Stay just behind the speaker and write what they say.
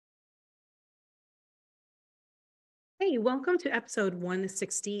Hey, welcome to episode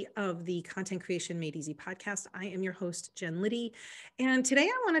 160 of the Content Creation Made Easy podcast. I am your host, Jen Liddy. And today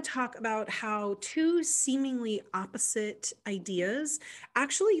I want to talk about how two seemingly opposite ideas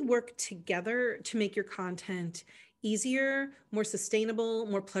actually work together to make your content easier, more sustainable,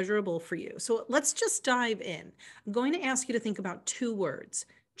 more pleasurable for you. So let's just dive in. I'm going to ask you to think about two words: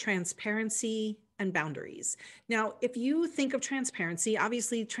 transparency and boundaries. Now, if you think of transparency,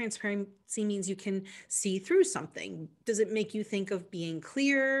 obviously transparency means you can see through something. Does it make you think of being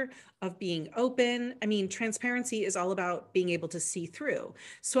clear, of being open? I mean, transparency is all about being able to see through.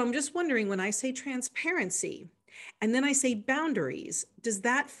 So I'm just wondering, when I say transparency and then I say boundaries, does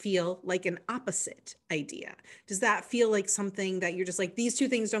that feel like an opposite idea? Does that feel like something that you're just like, these two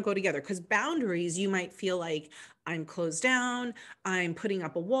things don't go together? Because boundaries, you might feel like I'm closed down, I'm putting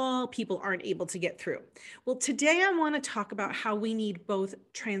up a wall, people aren't able to get through. Well, today I want to talk about how we need both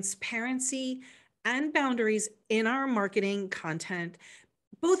transparency and boundaries in our marketing content,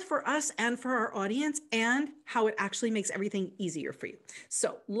 both for us and for our audience, and how it actually makes everything easier for you.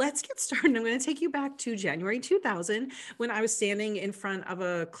 So let's get started. I'm going to take you back to January 2000 when I was standing in front of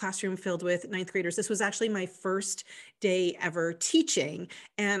a classroom filled with ninth graders. This was actually my first day ever teaching,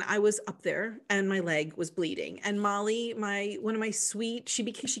 and I was up there and my leg was bleeding. And Molly,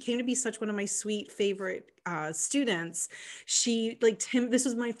 she came to be such one of my sweet favorite students. Tim, this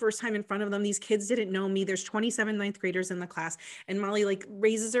was my first time in front of them. These kids didn't know me. There's 27 ninth graders in the class. And Molly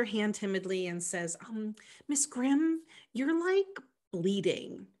raises her hand timidly and says, Miss Grimm, you're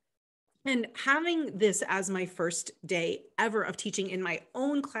bleeding. And having this as my first day ever of teaching in my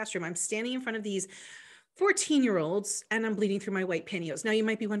own classroom, I'm standing in front of these 14-year-olds and I'm bleeding through my white pantyhose. Now you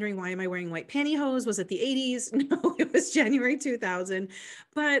might be wondering, why am I wearing white pantyhose? Was it the 80s? No, it was January 2000.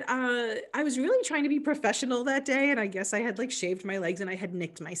 But I was really trying to be professional that day. And I guess I had shaved my legs and I had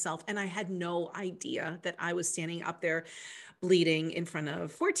nicked myself. And I had no idea that I was standing up there bleeding in front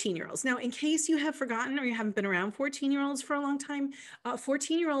of 14-year-olds. Now, in case you have forgotten or you haven't been around 14-year-olds for a long time,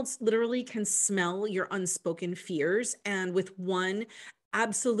 14-year-olds literally can smell your unspoken fears. And with one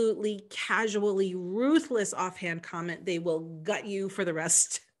absolutely casually ruthless offhand comment, they will gut you for the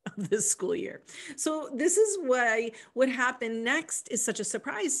rest of this school year. So this is why what happened next is such a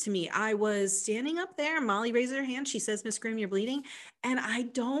surprise to me. I was standing up there, Molly raised her hand, she says, Miss Grimm, you're bleeding. And I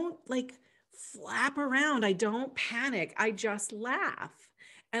don't flap around, I don't panic, I just laugh.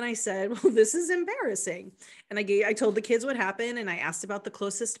 And I said, well, this is embarrassing. And I told the kids what happened, and I asked about the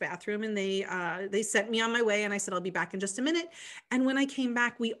closest bathroom, and they sent me on my way. And I said, I'll be back in just a minute. And when I came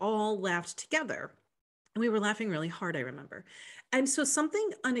back, we all laughed together. And we were laughing really hard, I remember. And so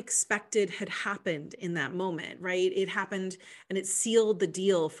something unexpected had happened in that moment, right? It happened and it sealed the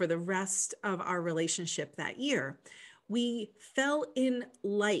deal for the rest of our relationship that year. We fell in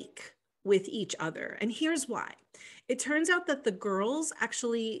with each other. And here's why. It turns out that the girls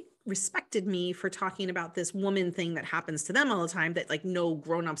actually respected me for talking about this woman thing that happens to them all the time that no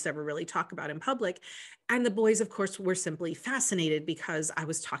grown-ups ever really talk about in public. And the boys, of course, were simply fascinated because I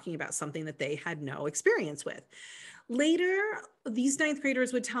was talking about something that they had no experience with. Later, these ninth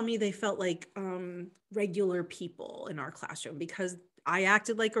graders would tell me they felt like regular people in our classroom because I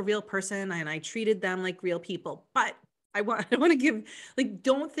acted like a real person and I treated them like real people. But I want to give,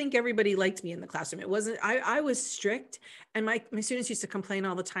 don't think everybody liked me in the classroom. It wasn't, I was strict, and my students used to complain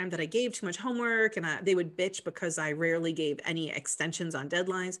all the time that I gave too much homework, and they would bitch because I rarely gave any extensions on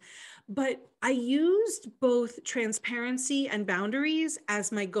deadlines. But I used both transparency and boundaries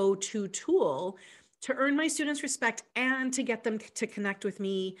as my go-to tool to earn my students' respect and to get them to connect with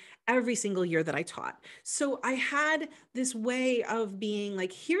me every single year that I taught. So I had this way of being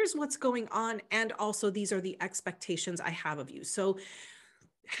like, here's what's going on, and also these are the expectations I have of you. So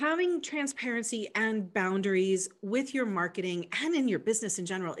having transparency and boundaries with your marketing and in your business in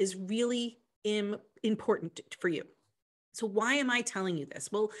general is really important for you. So why am I telling you this?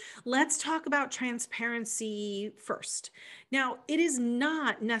 Well, let's talk about transparency first. Now, it is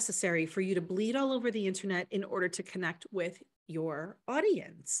not necessary for you to bleed all over the internet in order to connect with your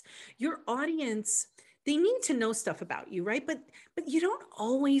audience. Your audience, they need to know stuff about you, right? But you don't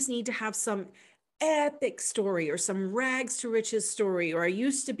always need to have some epic story or some rags to riches story, or I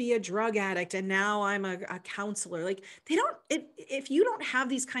used to be a drug addict and now I'm a counselor. If you don't have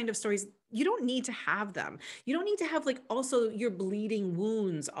these kind of stories, you don't need to have them. You don't need to have also your bleeding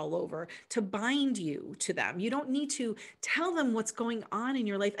wounds all over to bind you to them. You don't need to tell them what's going on in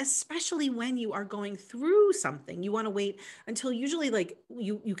your life, especially when you are going through something. You want to wait until usually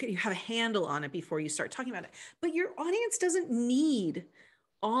you have a handle on it before you start talking about it. But your audience doesn't need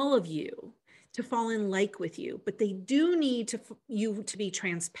all of you to fall in like with you, but they do need you to be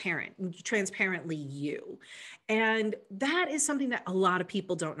transparent, transparently you. And that is something that a lot of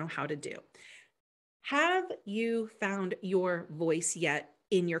people don't know how to do. Have you found your voice yet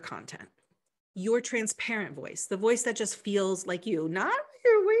in your content? Your transparent voice, the voice that just feels like you, not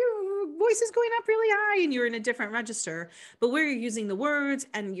your voice is going up really high and you're in a different register, but where you're using the words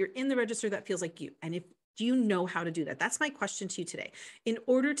and you're in the register that feels like you. And if do you know how to do that? That's my question to you today. In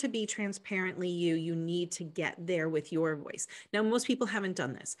order to be transparently you, you need to get there with your voice. Now, most people haven't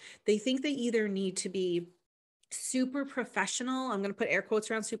done this. They think they either need to be super professional. I'm going to put air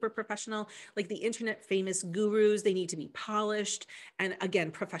quotes around super professional, like the internet famous gurus. They need to be polished and, again,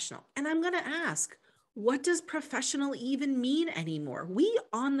 professional. And I'm going to ask, what does professional even mean anymore? We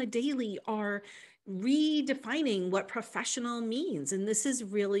on the daily are redefining what professional means. And this is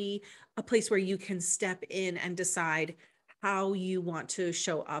really a place where you can step in and decide how you want to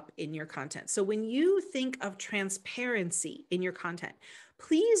show up in your content. So when you think of transparency in your content,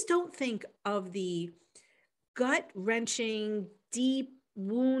 please don't think of the gut-wrenching, deep,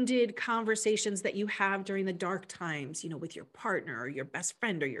 wounded conversations that you have during the dark times, with your partner or your best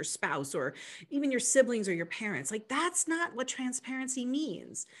friend or your spouse or even your siblings or your parents. Like, that's not what transparency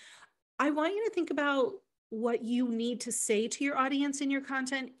means. I want you to think about what you need to say to your audience in your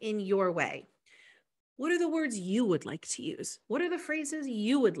content in your way. What are the words you would like to use? What are the phrases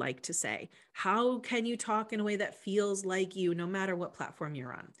you would like to say? How can you talk in a way that feels like you, no matter what platform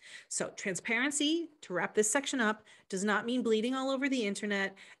you're on? So transparency, to wrap this section up, does not mean bleeding all over the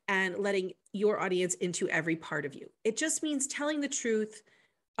internet and letting your audience into every part of you. It just means telling the truth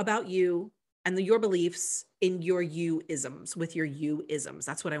about you and your beliefs in your you-isms, with your you-isms.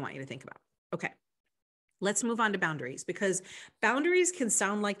 That's what I want you to think about. Okay. Let's move on to boundaries, because boundaries can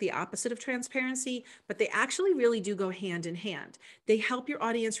sound like the opposite of transparency, but they actually really do go hand in hand. They help your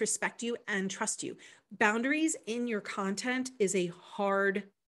audience respect you and trust you. Boundaries in your content is a hard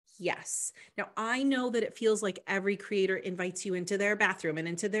yes. Now, I know that it feels like every creator invites you into their bathroom and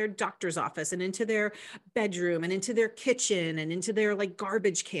into their doctor's office and into their bedroom and into their kitchen and into their like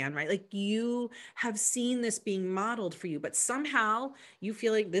garbage can, right? Like, you have seen this being modeled for you, but somehow you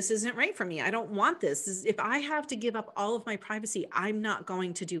feel like this isn't right for me. I don't want this. If I have to give up all of my privacy, I'm not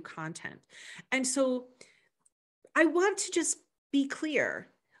going to do content. And so I want to just be clear.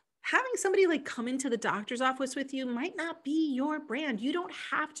 Having somebody like come into the doctor's office with you might not be your brand. You don't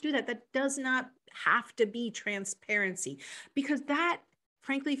have to do that. That does not have to be transparency, because that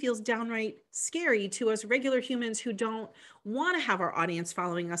frankly feels downright scary to us regular humans who don't want to have our audience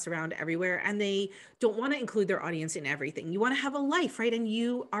following us around everywhere, and they don't want to include their audience in everything. You want to have a life, right? And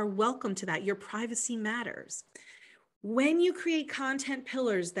you are welcome to that. Your privacy matters. When you create content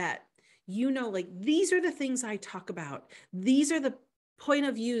pillars that like, these are the things I talk about, these are the point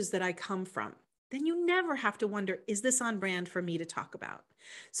of views that I come from, then you never have to wonder, is this on brand for me to talk about?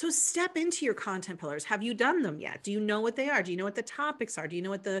 So step into your content pillars. Have you done them yet? Do you know what they are? Do you know what the topics are? Do you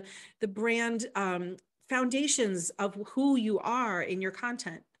know what the brand foundations of who you are in your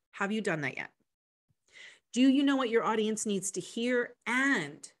content? Have you done that yet? Do you know what your audience needs to hear?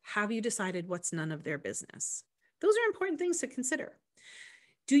 And have you decided what's none of their business? Those are important things to consider.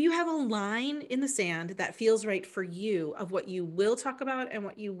 Do you have a line in the sand that feels right for you of what you will talk about and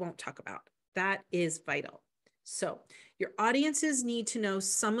what you won't talk about? That is vital. So your audiences need to know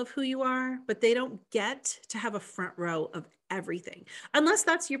some of who you are, but they don't get to have a front row of everything, unless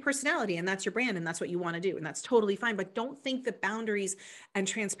that's your personality and that's your brand and that's what you want to do. And that's totally fine. But don't think that boundaries and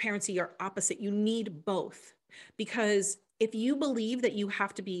transparency are opposite. You need both, because if you believe that you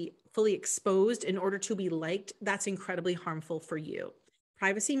have to be fully exposed in order to be liked, that's incredibly harmful for you.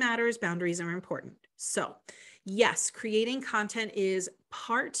 Privacy matters, boundaries are important. So yes, creating content is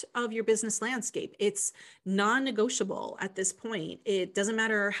part of your business landscape. It's non-negotiable at this point. It doesn't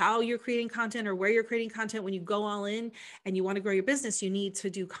matter how you're creating content or where you're creating content. When you go all in and you want to grow your business, you need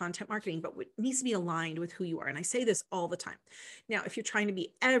to do content marketing, but it needs to be aligned with who you are. And I say this all the time. Now, if you're trying to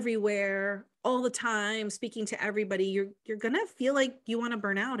be everywhere all the time, speaking to everybody, you're going to feel like you want to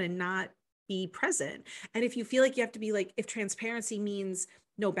burn out and not be present. And if you feel like you have to be like, if transparency means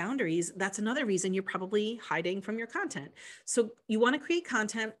no boundaries, that's another reason you're probably hiding from your content. So you want to create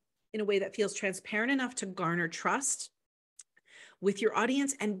content in a way that feels transparent enough to garner trust with your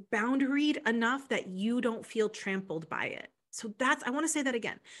audience and boundaried enough that you don't feel trampled by it. So I want to say that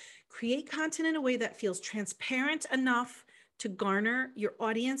again. Create content in a way that feels transparent enough to garner your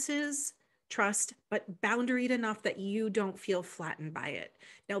audience's trust, but boundaried enough that you don't feel flattened by it.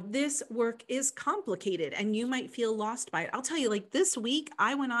 Now, this work is complicated and you might feel lost by it. I'll tell you, like this week,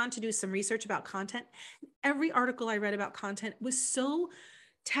 I went on to do some research about content. Every article I read about content was so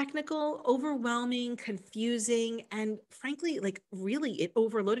technical, overwhelming, confusing, and frankly, like really it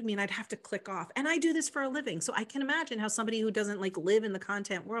overloaded me and I'd have to click off. And I do this for a living. So I can imagine how somebody who doesn't like live in the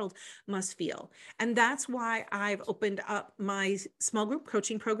content world must feel. And that's why I've opened up my small group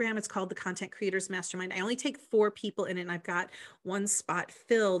coaching program. It's called the Content Creators Mastermind. I only take 4 people in it and I've got 1 spot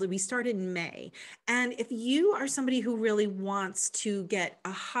filled. We start in May. And if you are somebody who really wants to get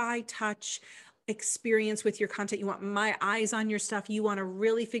a high touch experience with your content, you want my eyes on your stuff, you want to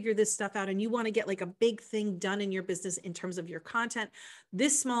really figure this stuff out, and you want to get like a big thing done in your business in terms of your content,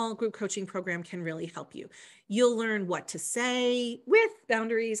 this small group coaching program can really help you. You'll learn what to say with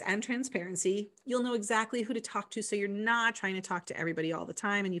boundaries and transparency. You'll know exactly who to talk to so you're not trying to talk to everybody all the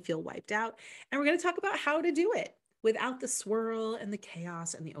time and you feel wiped out. And we're going to talk about how to do it without the swirl and the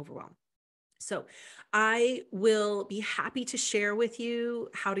chaos and the overwhelm. So I will be happy to share with you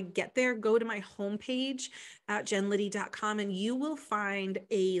how to get there. Go to my homepage at jenliddy.com and you will find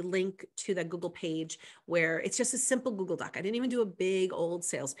a link to the Google page where it's just a simple Google Doc. I didn't even do a big old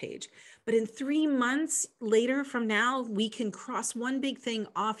sales page. But in 3 months later from now, we can cross one big thing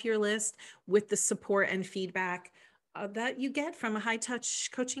off your list with the support and feedback that you get from a high touch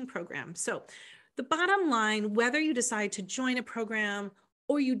coaching program. So the bottom line, whether you decide to join a program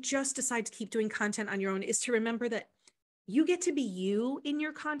or you just decide to keep doing content on your own, is to remember that you get to be you in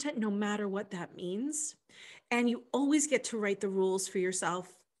your content, no matter what that means. And you always get to write the rules for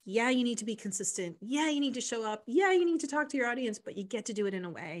yourself. Yeah, you need to be consistent. Yeah, you need to show up. Yeah, you need to talk to your audience, but you get to do it in a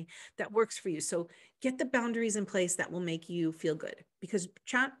way that works for you. So get the boundaries in place that will make you feel good, because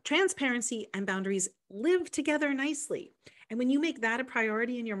transparency and boundaries live together nicely. And when you make that a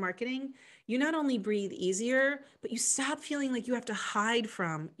priority in your marketing, you not only breathe easier, but you stop feeling like you have to hide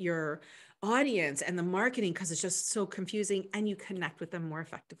from your audience and the marketing because it's just so confusing, and you connect with them more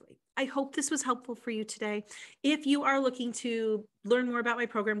effectively. I hope this was helpful for you today. If you are looking to learn more about my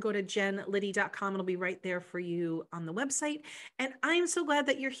program, go to jenliddy.com. It'll be right there for you on the website. And I'm so glad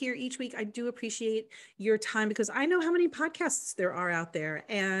that you're here each week. I do appreciate your time because I know how many podcasts there are out there.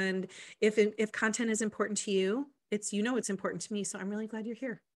 And if content is important to you, it's important to me. So I'm really glad you're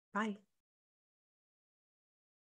here. Bye.